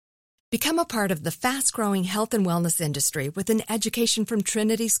Become a part of the fast-growing health and wellness industry with an education from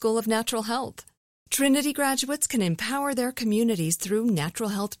Trinity School of Natural Health. Trinity graduates can empower their communities through natural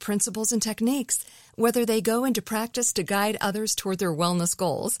health principles and techniques, whether they go into practice to guide others toward their wellness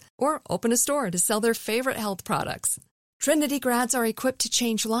goals or open a store to sell their favorite health products. Trinity grads are equipped to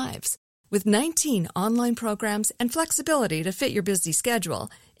change lives. With 19 online programs and flexibility to fit your busy schedule,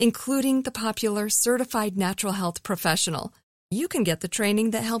 including the popular Certified Natural Health Professional, you can get the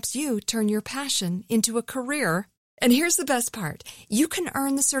training that helps you turn your passion into a career. And here's the best part. You can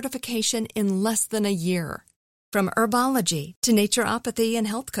earn the certification in less than a year. From herbology to naturopathy and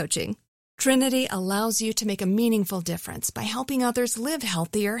health coaching, Trinity allows you to make a meaningful difference by helping others live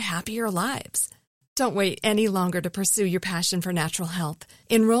healthier, happier lives. Don't wait any longer to pursue your passion for natural health.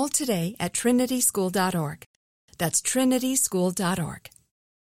 Enroll today at trinityschool.org. That's trinityschool.org.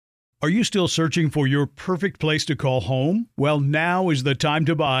 Are you still searching for your perfect place to call home? Well, now is the time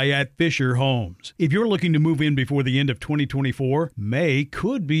to buy at Fisher Homes. If you're looking to move in before the end of 2024, May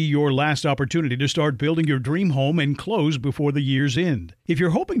could be your last opportunity to start building your dream home and close before the year's end. If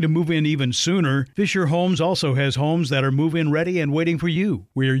you're hoping to move in even sooner, Fisher Homes also has homes that are move-in ready and waiting for you,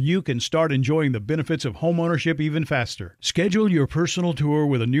 where you can start enjoying the benefits of homeownership even faster. Schedule your personal tour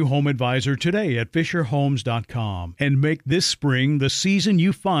with a new home advisor today at FisherHomes.com and make this spring the season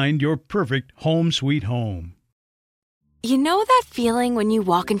you find your perfect home sweet home. You know that feeling when you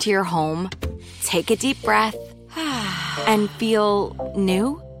walk into your home, take a deep breath, and feel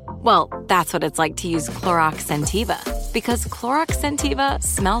new? Well, that's what it's like to use Clorox Scentiva. Because Clorox Scentiva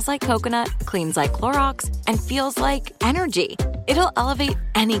smells like coconut, cleans like Clorox, and feels like energy. It'll elevate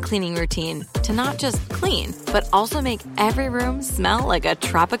any cleaning routine to not just clean, but also make every room smell like a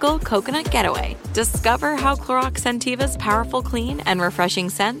tropical coconut getaway. Discover how Clorox Scentiva's powerful clean and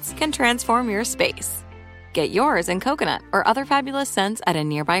refreshing scents can transform your space. Get yours in coconut or other fabulous scents at a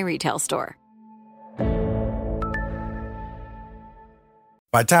nearby retail store.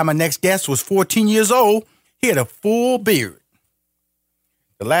 By the time my next guest was 14 years old, he had a full beard.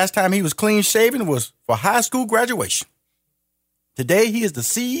 The last time he was clean shaven was for high school graduation. Today, he is the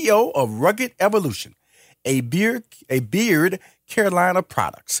CEO of Rugged Evolution, a beard Carolina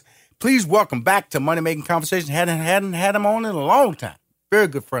products. Please welcome back to Money Making Conversation. Hadn't had him on in a long time. Very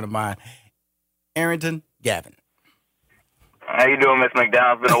good friend of mine, Arrington Gavin. How you doing, Miss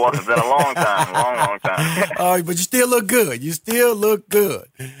McDowell? It's been a long time, long time. But you still look good. You still look good.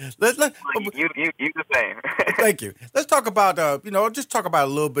 You the same. Thank you. Let's talk about, just talk about a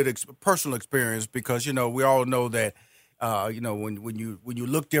little bit of personal experience because, we all know that, when you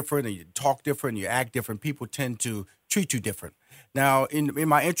look different and you talk different, and you act different, people tend to treat you different. Now, in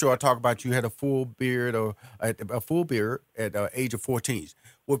my intro, I talk about you had a full beard at the age of 14.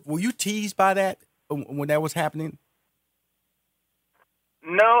 Were you teased by that when that was happening?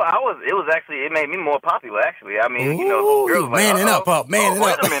 No, it made me more popular, actually. I mean, girls manning up. Wait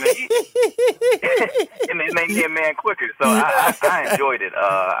a minute. It made me a man quicker, so I enjoyed it.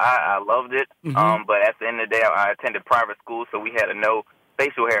 I loved it. Mm-hmm. But at the end of the day, I attended private school, so we had a no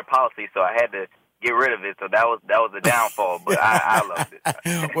facial hair policy, so I had to get rid of it. So that was the downfall, but I loved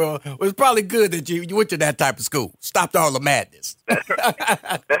it. Well, it was probably good that you went to that type of school. Stopped all the madness. That's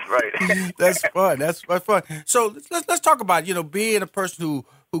right. That's fun. That's fun. So let's talk about, being a person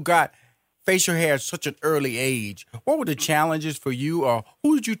who got facial hair at such an early age. What were the challenges for you, or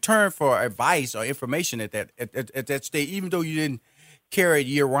who did you turn for advice or information at that stage, even though you didn't carry it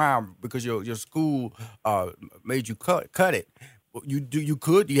year round because your school made you cut it?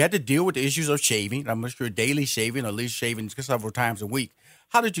 You had to deal with the issues of shaving. I'm sure daily shaving, or at least shaving several times a week.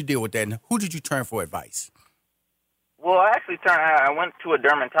 How did you deal with that, and who did you turn for advice? Well, I went to a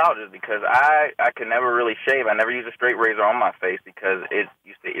dermatologist because I could never really shave. I never used a straight razor on my face because it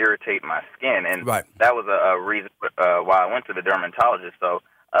used to irritate my skin, and that was a reason why I went to the dermatologist. So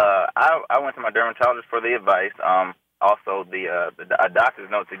I went to my dermatologist for the advice. Also, a doctor's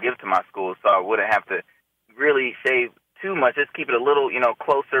note to give to my school, so I wouldn't have to really shave too much. Just keep it a little,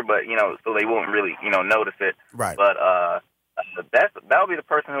 closer, but so they won't really, notice it. Right. But that'll be the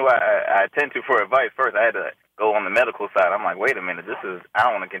person who I attend to for advice first. I had to go on the medical side. I'm like, wait a minute, I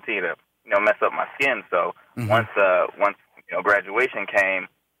don't want to continue to, mess up my skin. So once graduation came,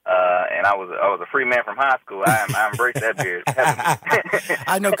 and I was a free man from high school, I embraced that beard.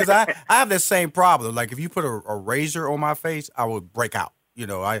 I know, because I have that same problem. Like if you put a razor on my face, I would break out.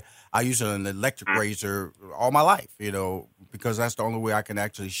 I use an electric razor all my life, because that's the only way I can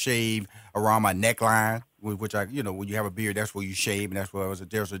actually shave around my neckline, which when you have a beard, that's where you shave, and that's where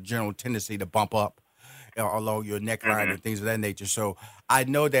there's a general tendency to bump up along your neckline and things of that nature. So I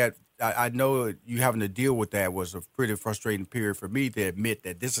know that I know you having to deal with that was a pretty frustrating period for me to admit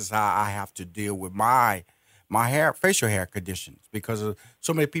that this is how I have to deal with my facial hair conditions, because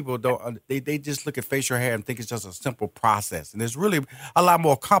so many people they just look at facial hair and think it's just a simple process, and it's really a lot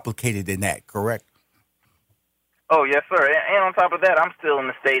more complicated than that. Correct? Oh yes, sir. And on top of that, I'm still in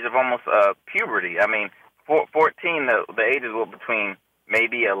the stage of almost puberty. I mean, 14, the ages were between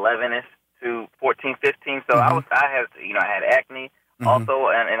maybe 11ish to 14, 15. So I had acne. Also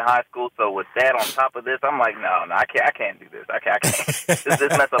in high school, so with that on top of this, I'm like, no, I can't do this. I can't. This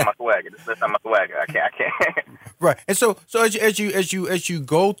mess up my swagger. I can't. Right. And so as you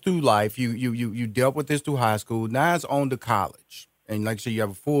go through life, you dealt with this through high school. Now it's on to college, and like I said, you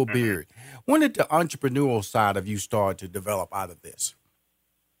have a full beard. When did the entrepreneurial side of you start to develop out of this?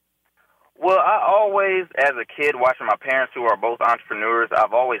 Well, I always, as a kid, watching my parents who are both entrepreneurs,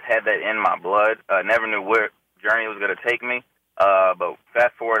 I've always had that in my blood. Never knew where journey was going to take me. But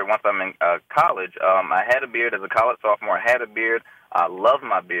fast forward, once I'm in college, I had a beard as a college sophomore. I had a beard. I loved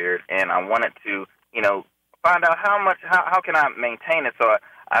my beard, and I wanted to, find out how can I maintain it. So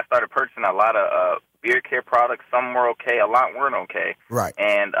I started purchasing a lot of beard care products. Some were okay, a lot weren't okay. Right.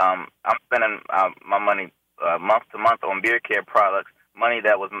 And I'm spending my money month to month on beard care products. Money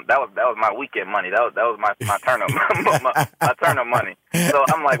that was my weekend money. That was my turn up my turn up money. So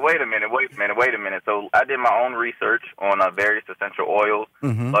I'm like, wait a minute. So I did my own research on various essential oils,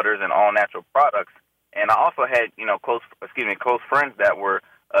 butters, and all natural products. And I also had close friends that were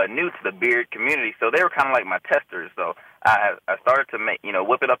new to the beard community. So they were kind of like my testers. So I started to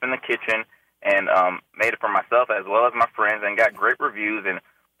whip it up in the kitchen and made it for myself as well as my friends, and got great reviews. And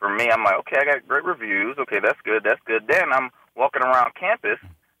for me, I'm like, okay, I got great reviews. Okay, that's good. Then I'm walking around campus,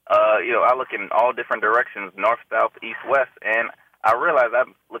 I look in all different directions, north, south, east, west, and I realized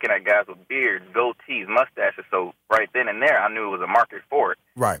I'm looking at guys with beards, goatees, mustaches. So right then and there, I knew it was a market for it.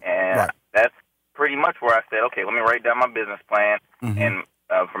 Right. And that's pretty much where I said, okay, let me write down my business plan. And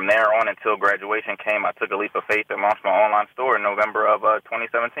from there on until graduation came, I took a leap of faith and launched my online store in November of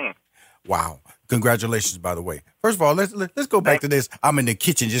 2017. Wow. Congratulations, by the way. First of all, let's go back to this. I'm in the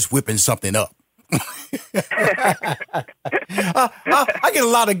kitchen just whipping something up. I get a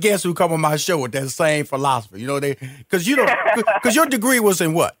lot of guests who come on my show with that same philosophy. Because your degree was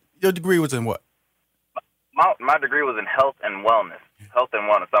in what? My degree was in health and wellness. So I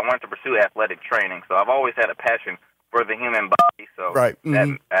wanted to pursue athletic training. So I've always had a passion for the human body. So right.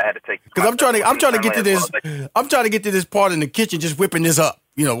 I had to take. Because I'm trying to get to this. I'm trying to get to this part in the kitchen, just whipping this up.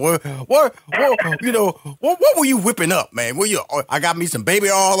 What were you whipping up, man? I got me some baby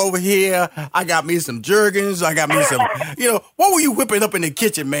oil over here. I got me some Jergens. I got me some, what were you whipping up in the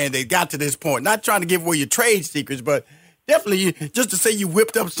kitchen, man? They got to this point. Not trying to give away your trade secrets, but definitely just to say you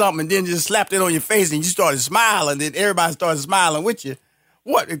whipped up something and then just slapped it on your face and you started smiling, and then everybody started smiling with you.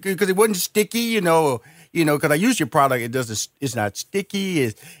 What? Because it wasn't sticky, because I use your product, it's not sticky.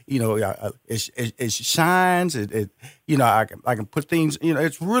 It shines. I can put things.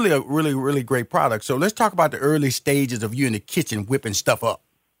 It's really a really, really great product. So let's talk about the early stages of you in the kitchen whipping stuff up.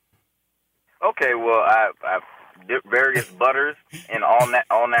 Okay, well, I've dipped various butters and all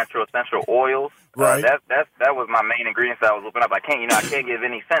natural essential oils. Right. That was my main ingredients that I was whipping up. I can't give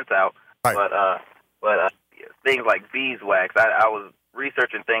any scents out. Right. But things like beeswax, I was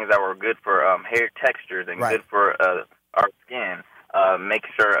researching things that were good for hair textures and good for our skin,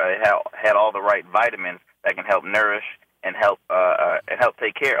 making sure it had all the right vitamins that can help nourish and help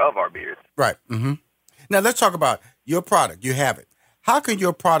take care of our beards. Right. Mm-hmm. Now let's talk about your product. You have it. How can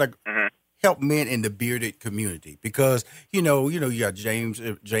your product help men in the bearded community? Because you got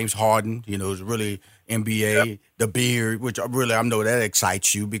James Harden. Is really NBA, the beard, which really I know that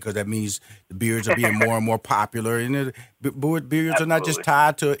excites you because that means the beards are being more and more popular, and beards are not just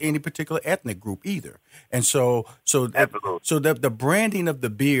tied to any particular ethnic group either. And so the branding of the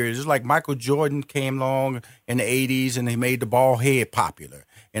beard is like Michael Jordan came along in the '80s and he made the bald head popular,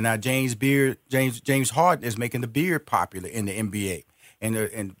 and now James Harden is making the beard popular in the NBA. And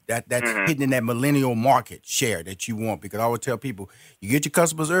that's hitting in that millennial market share that you want, because I would tell people, you get your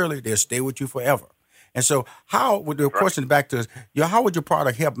customers early, they'll stay with you forever. And so how would the question back to us, how would your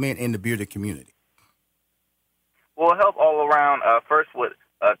product help men in the bearded community? Well, help all around. First with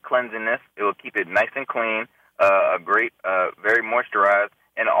cleansiness. It will keep it nice and clean, a great, very moisturized,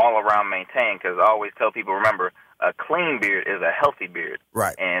 and all around maintained. Because I always tell people, remember, a clean beard is a healthy beard.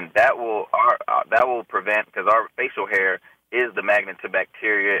 Right. And that will prevent, because our facial hair is the magnet to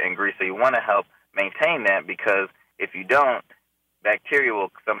bacteria and grease. So you want to help maintain that, because if you don't, bacteria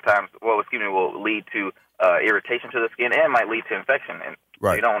will will lead to irritation to the skin and might lead to infection. And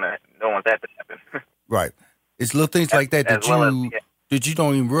right. So you don't want that to happen. Right. It's little things like that that you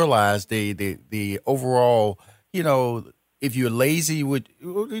don't even realize the overall, if you're lazy with,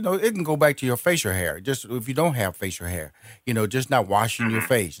 it can go back to your facial hair. Just if you don't have facial hair, just not washing your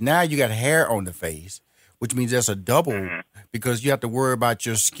face. Now you got hair on the face, which means that's a double because you have to worry about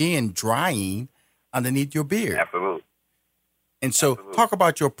your skin drying underneath your beard. Absolutely. And so talk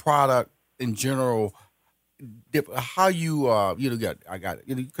about your product in general, how you, I got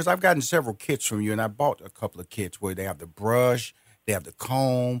it, because I've gotten several kits from you, and I bought a couple of kits where they have the brush, they have the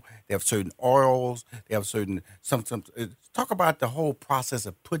comb, they have certain oils, they have certain, some talk about the whole process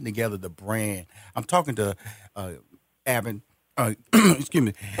of putting together the brand. I'm talking to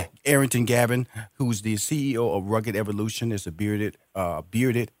Arrington Gavin, who's the CEO of Rugged Evolution. It's a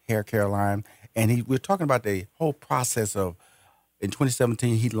bearded hair care line. And we're talking about the whole process of, in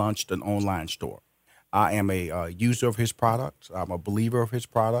 2017, he launched an online store. I am a user of his products. I'm a believer of his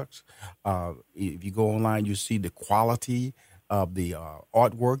products. If you go online, you see the quality of the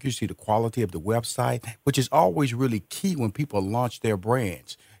artwork. You see the quality of the website, which is always really key when people launch their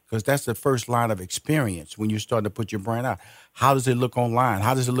brands, because that's the first line of experience when you're starting to put your brand out. How does it look online?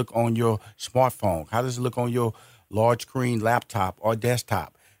 How does it look on your smartphone? How does it look on your large screen laptop or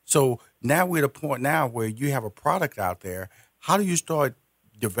desktop? So now we're at a point now where you have a product out there. How do you start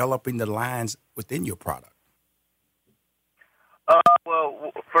developing the lines within your product?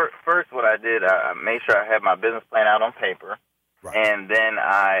 Well, first what I did, I made sure I had my business plan out on paper, right. And then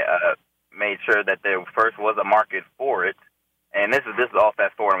I made sure that there first was a market for it. And this is all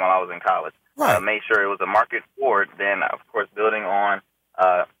fast forwarding while I was in college. Right. Made sure it was a market for it. Then, of course, building on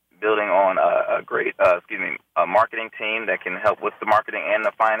a great a marketing team that can help with the marketing and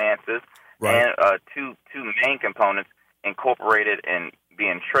the finances. Right. And two main components incorporated and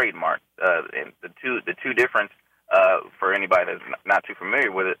being trademarked. And the two difference for anybody that's not too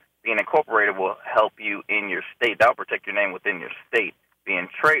familiar with it, being incorporated will help you in your state. That will protect your name within your state. Being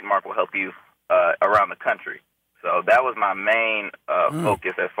trademarked will help you around the country. So that was my main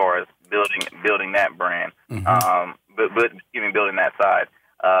focus as far as building that brand. Mm-hmm. But building that side.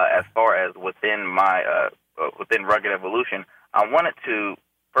 As far as within my within Rugged Evolution, I wanted to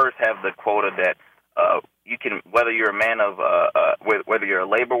first have the quota that you can, whether you're a man of whether you're a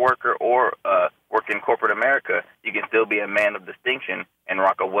labor worker or work in corporate America, you can still be a man of distinction and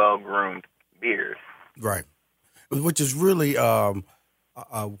rock a well-groomed beard. Right, which is really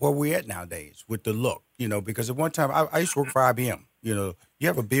where we're at nowadays with the look. Because at one time I used to work for IBM. You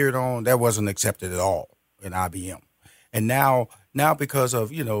have a beard on, that wasn't accepted at all in IBM, and now because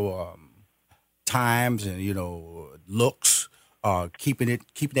of times and looks. Keeping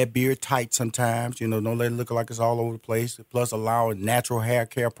that beard tight sometimes, don't let it look like it's all over the place. Plus, allowing natural hair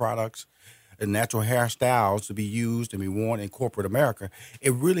care products and natural hairstyles to be used and be worn in corporate America.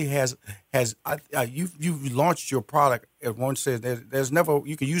 It really has. You've launched your product. As one says, there's never.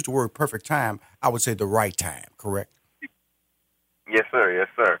 You can use the word perfect time. I would say the right time. Correct. Yes, sir. Yes,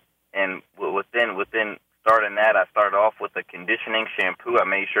 sir. And within starting that, I started off with a conditioning shampoo. I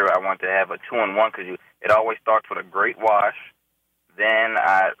made sure I wanted to have a 2-in-1 because it always starts with a great wash. Then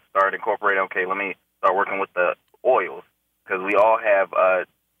I started incorporating, let me start working with the oils, because we all have,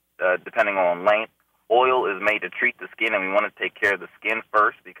 depending on length, oil is made to treat the skin, and we want to take care of the skin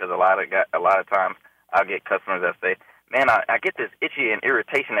first, because a lot of times I'll get customers that say, man, I get this itchy and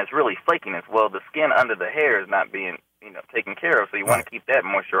irritation that's really flakiness. Well, the skin under the hair is not being taken care of, so you want to keep that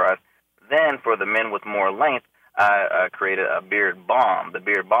moisturized. Then for the men with more length, I created a beard balm. The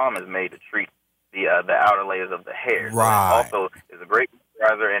beard balm is made to treat the outer layers of the hair. Right. So it also is a great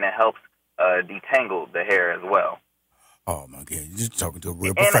moisturizer, and it helps detangle the hair as well. Oh my God, you're just talking to a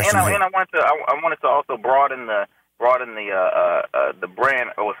real professional. And I wanted to also broaden the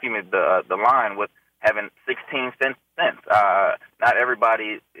brand, or excuse me, the line with having 16 scents. Not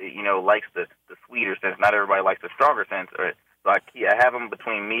everybody likes the sweeter scents. Not everybody likes the stronger scents. So I have them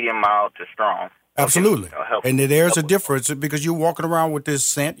between medium, mild to strong. Absolutely. And there's a difference because you're walking around with this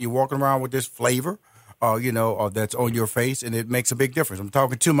scent, you're walking around with this flavor, that's on your face, and it makes a big difference. I'm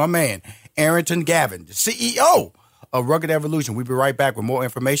talking to my man, Arrington Gavin, the CEO of Rugged Evolution. We'll be right back with more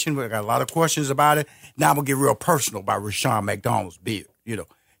information. We got a lot of questions about it. Now I'm going to get real personal about Rushion McDonald's beard,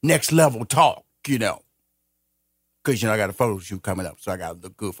 next level talk, because, I got a photo shoot coming up, so I got to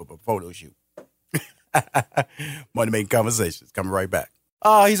look good for a photo shoot. Money Making Conversations, coming right back.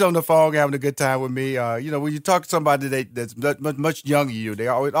 He's on the phone having a good time with me. When you talk to somebody that's much younger than you, they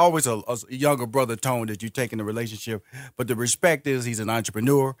always a younger brother tone that you take in the relationship. But the respect is he's an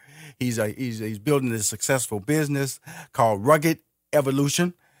entrepreneur. He's building a successful business called Rugged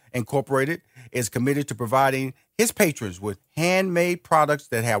Evolution Incorporated. Is committed to providing his patrons with handmade products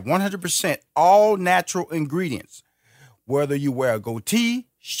that have 100% all natural ingredients Whether you wear a goatee,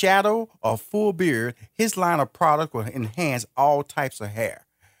 shadow, or full beard, his line of product will enhance all types of hair.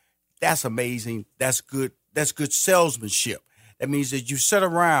 That's amazing. That's good. That's good salesmanship. That means that you sit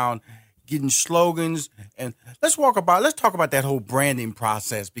around getting slogans, and let's talk about that whole branding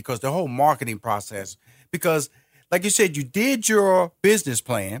process, because the whole marketing process, because like you said, you did your business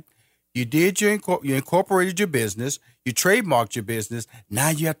plan, you incorporated your business, you trademarked your business. Now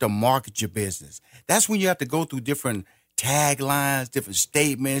you have to market your business. That's when you have to go through different taglines, different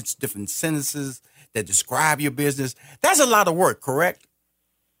statements, different sentences that describe your business. That's a lot of work, correct?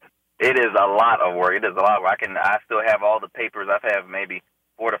 It is a lot of work. It is a lot of work. I still have all the papers. I've had maybe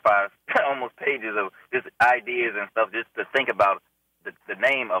 4 to 5 almost pages of just ideas and stuff just to think about the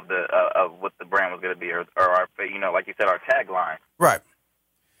name of of what the brand was going to be, or our, like you said, our tagline. Right.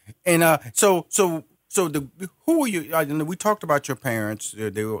 And so who are you? We talked about your parents.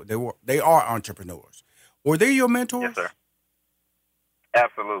 They are entrepreneurs. Were they your mentors? Yes, sir.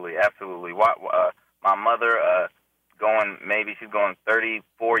 Absolutely. My mother, she's going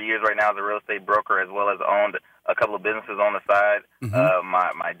 34 years right now as a real estate broker, as well as owned a couple of businesses on the side. Mm-hmm.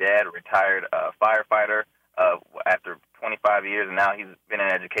 My dad, retired firefighter after 25 years, and now he's been in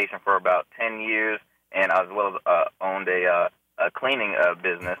education for about 10 years, and as well as owned a cleaning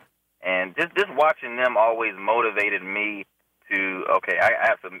business. And just watching them always motivated me to, okay, I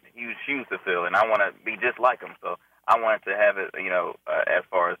have some huge shoes to fill, and I want to be just like them. So I wanted to have it, as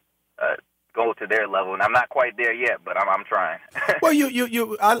far as go to their level, and I'm not quite there yet, but I'm trying. Well,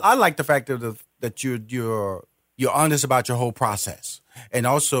 I like the fact that you're honest about your whole process, and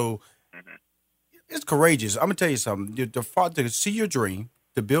also it's courageous. I'm gonna tell you something. To see your dream,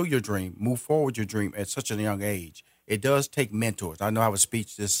 to build your dream, move forward your dream at such a young age, it does take mentors. I know I have a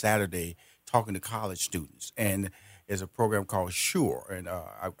speech this Saturday talking to college students, and there's a program called SURE, and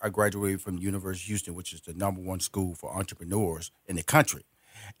I graduated from the University of Houston, which is the #1 school for entrepreneurs in the country.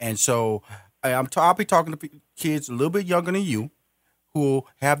 And so I'll be talking to kids a little bit younger than you who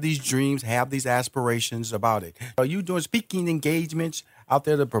have these dreams, have these aspirations about it. Are you doing speaking engagements out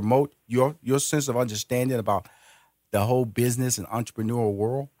there to promote your sense of understanding about the whole business and entrepreneurial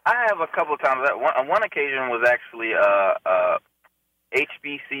world? I have a couple of times. One occasion was actually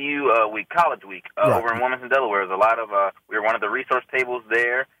HBCU College Week right. over in Wilmington, Delaware. It was a lot of we were one of the resource tables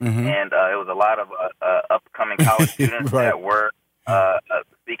there, mm-hmm. and it was a lot of upcoming college students right. that were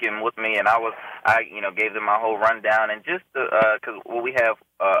speaking with me, and I gave them my whole rundown, and just because what we have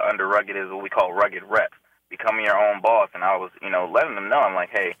under Rugged is what we call Rugged Reps, becoming your own boss, and I was letting them know, I'm like,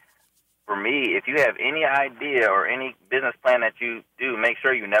 hey, for me, if you have any idea or any business plan that you do, make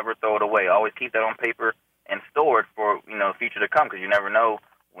sure you never throw it away. Always keep that on paper and store it for future to come, because you never know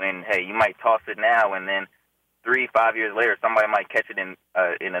when, hey, you might toss it now, and then 3-5 years later, somebody might catch it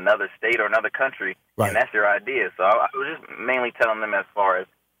in another state or another country, right. and that's your idea. So I was just mainly telling them as far as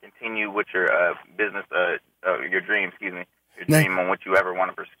continue with your business, your dream, your dream on what you ever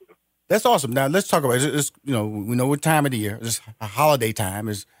want to pursue. That's awesome. Now let's talk about it. We know what time of the year. It's a holiday time.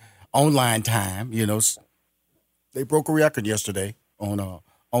 It's online time. They broke a record yesterday on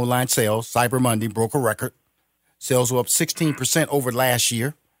online sales. Cyber Monday broke a record. Sales were up 16% over last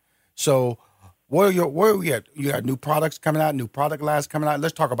year. So where are we at? You got new products coming out, new product lines coming out.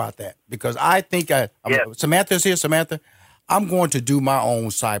 Let's talk about that, because I think Samantha's here. Samantha, I'm going to do my own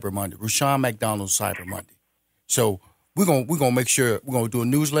Cyber Monday, Rushion McDonald's Cyber Monday. So we're gonna make sure we're gonna do a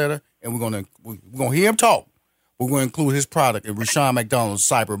newsletter, and we're gonna hear him talk. We're gonna include his product in Rushion McDonald's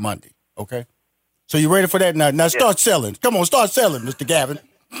Cyber Monday. Okay. So you ready for that? Now start selling. Come on, start selling, Mr. Gavin.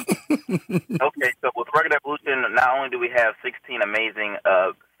 Okay, so with Rugged Evolution, not only do we have 16 amazing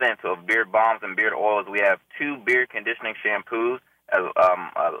scents of beard balms and beard oils, we have 2 beard conditioning shampoos,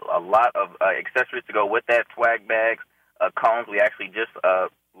 a lot of accessories to go with that, swag bags, combs. We actually just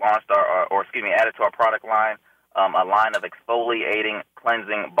launched added to our product line a line of exfoliating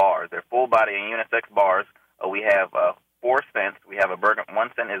cleansing bars. They're full body and unisex bars. We have 4 scents. We have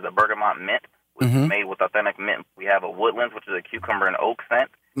one scent is a bergamot mint, which mm-hmm. is made with authentic mint. We have a woodlands, which is a cucumber and oak scent.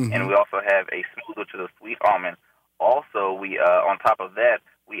 Mm-hmm. And we also have a smooth, which is a sweet almond. Also, we on top of that,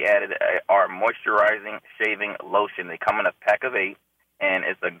 we added our moisturizing shaving lotion. They come in a pack of 8, and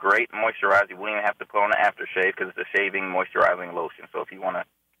it's a great moisturizer. You wouldn't even have to put on an aftershave because it's a shaving moisturizing lotion. So if you want to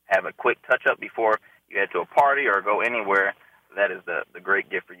have a quick touch-up before you head to a party or go anywhere, that is the great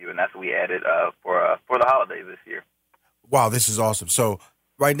gift for you. And that's what we added for the holidays this year. Wow, this is awesome. So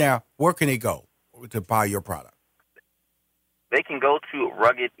right now, where can they go to buy your product? they can go to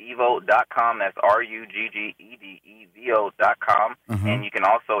ruggedevo.com. That's RUGGEDEVO.com. And you can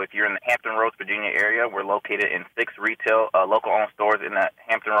also, if you're in the Hampton Roads, Virginia area, we're located in 6 retail local-owned stores in the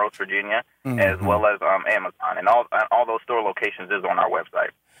Hampton Roads, Virginia, as well as Amazon. And all those store locations is on our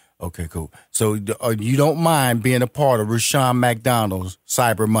website. Okay, cool. So you don't mind being a part of Rushion McDonald's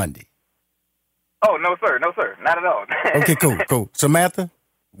Cyber Monday? Oh, no, sir. No, sir. Not at all. Okay, cool. Samantha,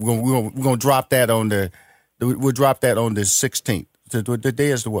 we're gonna drop that on the. We'll drop that on the 16th. The day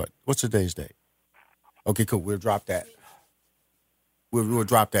is the what? What's today's date? Okay, cool. We'll drop that. We'll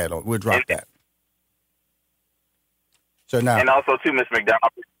drop that on. We'll drop that. So now, and also too, Miss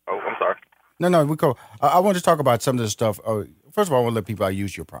McDonald. Oh, I'm sorry. No, we go. I want to talk about some of the stuff. First of all, I want to let people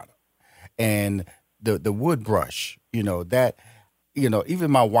use your product and the wood brush. That.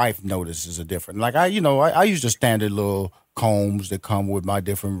 Even my wife notices a difference. Like I use the standard little combs that come with my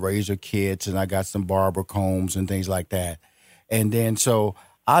different razor kits, and I got some barber combs and things like that. And then so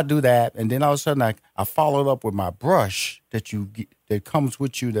I do that, and then all of a sudden I follow it up with my brush that comes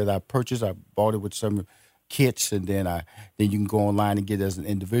with you that I purchased. I bought it with some kits, and then you can go online and get it as an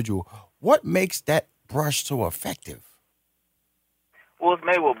individual. What makes that brush so effective? Well, it's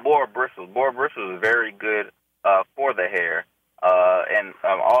made with boar bristles. Boar bristles is very good for the hair. And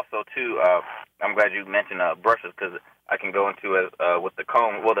also, too, I'm glad you mentioned brushes because I can go into it with the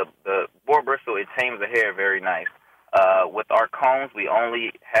comb. Well, the boar bristle, it tames the hair very nice. With our combs, we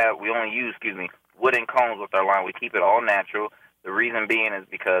only use wooden combs with our line. We keep it all natural. The reason being is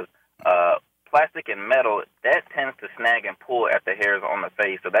because plastic and metal, that tends to snag and pull at the hairs on the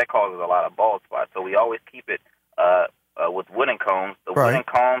face, so that causes a lot of bald spots. So we always keep it with wooden combs. The wooden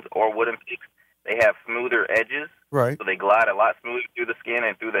combs or wooden picks, they have smoother edges. Right. So they glide a lot smoother through the skin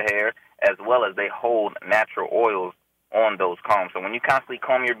and through the hair, as well as they hold natural oils on those combs. So when you constantly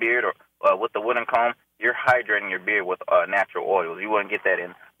comb your beard or with the wooden comb, you're hydrating your beard with natural oils. You wouldn't get that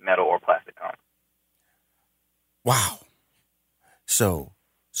in metal or plastic comb. Wow. So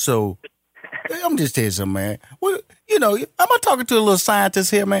I'm just telling you something, man. Well, am I talking to a little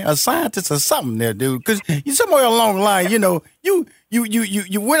scientist here, man? A scientist or something there, dude? Because you somewhere along the line, you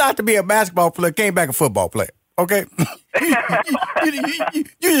went out to be a basketball player, came back a football player. Okay, you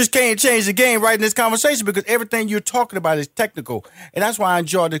just can't change the game right in this conversation because everything you're talking about is technical, and that's why I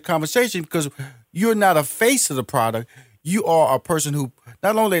enjoy this conversation because you're not a face of the product. You are a person who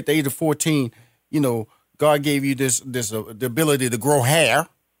not only at the age of 14, God gave you this the ability to grow hair,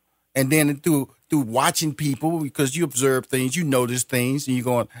 and then through watching people because you observe things, you notice things, and you're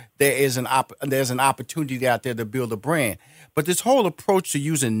going. There's an opportunity out there to build a brand. But this whole approach to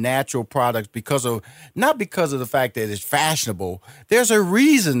using natural products not because of the fact that it's fashionable, there's a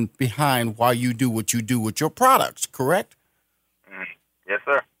reason behind why you do what you do with your products, correct? Yes,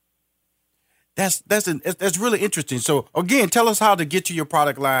 sir. That's really interesting. So again, tell us how to get to your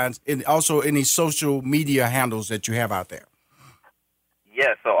product lines and also any social media handles that you have out there.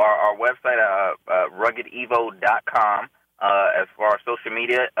 Yeah, so our website, ruggedevo.com, as far as social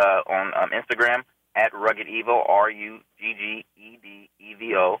media, on Instagram, at Rugged Evo, RUGGEDEVO,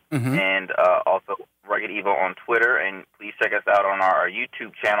 and also Rugged Evo on Twitter. And please check us out on our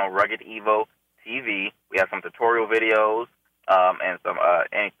YouTube channel, Rugged Evo TV. We have some tutorial videos and some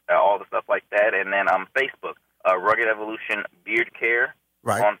all the stuff like that. And then Facebook, Rugged Evolution Beard Care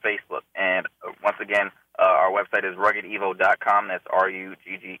on Facebook. And once again, our website is ruggedevo.com. That's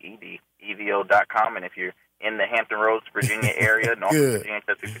RUGGEDEVO.com. And if you're in the Hampton Roads, Virginia area, North Virginia,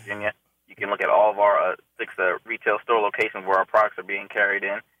 Chesapeake, Virginia, you can look at all of our 6 retail store locations where our products are being carried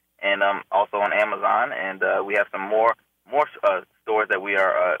in, and also on Amazon. And we have some more stores that we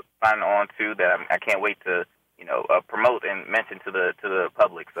are signing on to that I can't wait to promote and mention to the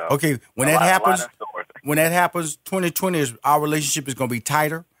public. So okay, when that happens, 2020 our relationship is going to be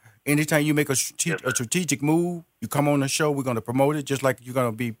tighter. Anytime you make a strategic move, you come on the show, we're going to promote it, just like you're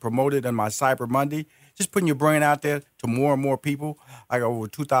going to be promoted on my Cyber Monday. Just putting your brand out there to more and more people. I got over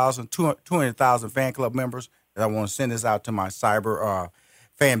 200,000 fan club members, and I want to send this out to my cyber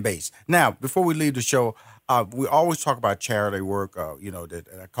fan base. Now, before we leave the show, we always talk about charity work. That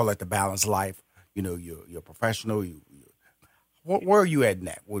I call it the balanced life. You're professional. Where are you at in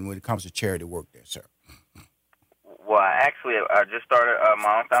that when it comes to charity work there, sir? Well, actually, I just started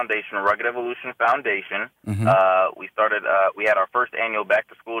my own foundation, Rugged Evolution Foundation. We started. We had our first annual back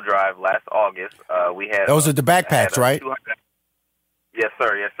to school drive last August. We had those are the backpacks, right? Yes,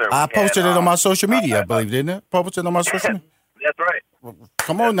 sir. Yes, sir. I posted it on my social media, I believe, didn't it? Posted it on my social media. That's right.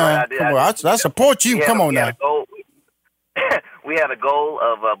 Come on now. I support you. Come on now. We had a goal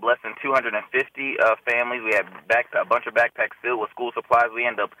of blessing 250 families. We had a bunch of backpacks filled with school supplies. We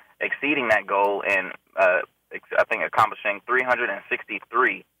ended up exceeding that goal and I think, accomplishing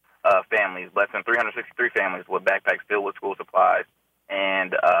 363 families, blessing 363 families with backpacks filled with school supplies.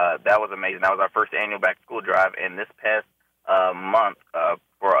 And that was amazing. That was our first annual back-to-school drive. And this past month,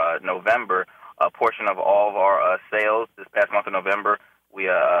 for November, a portion of all of our sales this past month of November, we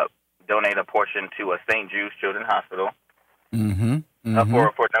donated a portion to St. Jude's Children's Hospital for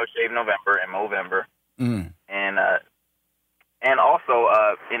No Shave November and Movember. And also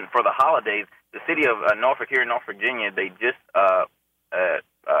for the holidays, the city of Norfolk here in Norfolk, Virginia, they just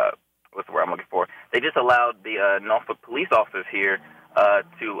what's the word I'm looking for? They just allowed the Norfolk police officers here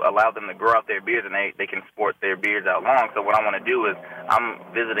to allow them to grow out their beards, and they can sport their beards out long. So what I want to do is I'm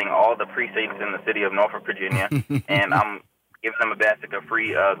visiting all the precincts in the city of Norfolk, Virginia, and I'm giving them a basket of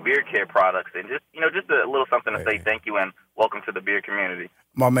free beard care products, and just a little something to say thank you and welcome to the beard community.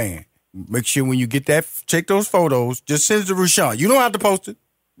 My man, make sure when you get that, check those photos. Just send it to Rashawn. You don't have to post it.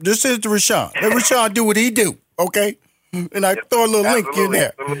 Just send it to Rashawn. Let Rashawn do what he do, okay? And I throw a little link in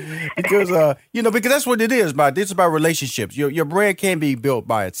there because because that's what it is. It's about relationships. Your brand can be built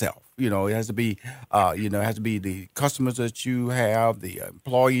by itself. It has to be the customers that you have, the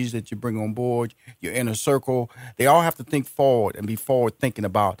employees that you bring on board, your inner circle. They all have to think forward and be forward thinking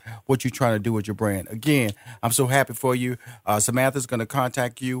about what you're trying to do with your brand. Again, I'm so happy for you. Samantha's going to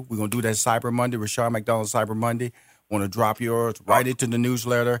contact you. We're going to do that Cyber Monday, Rashawn McDonald Cyber Monday. Want to drop yours, write it to the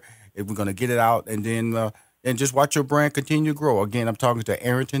newsletter. We're going to get it out, and then. And just watch your brand continue to grow. Again, I'm talking to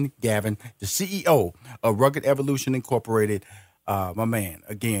Arrington Gavin, the CEO of Rugged Evolution Incorporated. My man,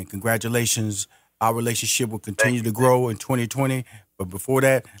 again, congratulations. Our relationship will continue to grow in 2020. But before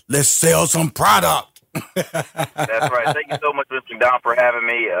that, let's sell some product. That's right. Thank you so much, Mr. McDonald, for having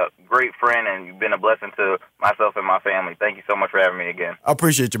me. A great friend, and you've been a blessing to myself and my family. Thank you so much for having me again. I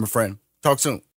appreciate you, my friend. Talk soon.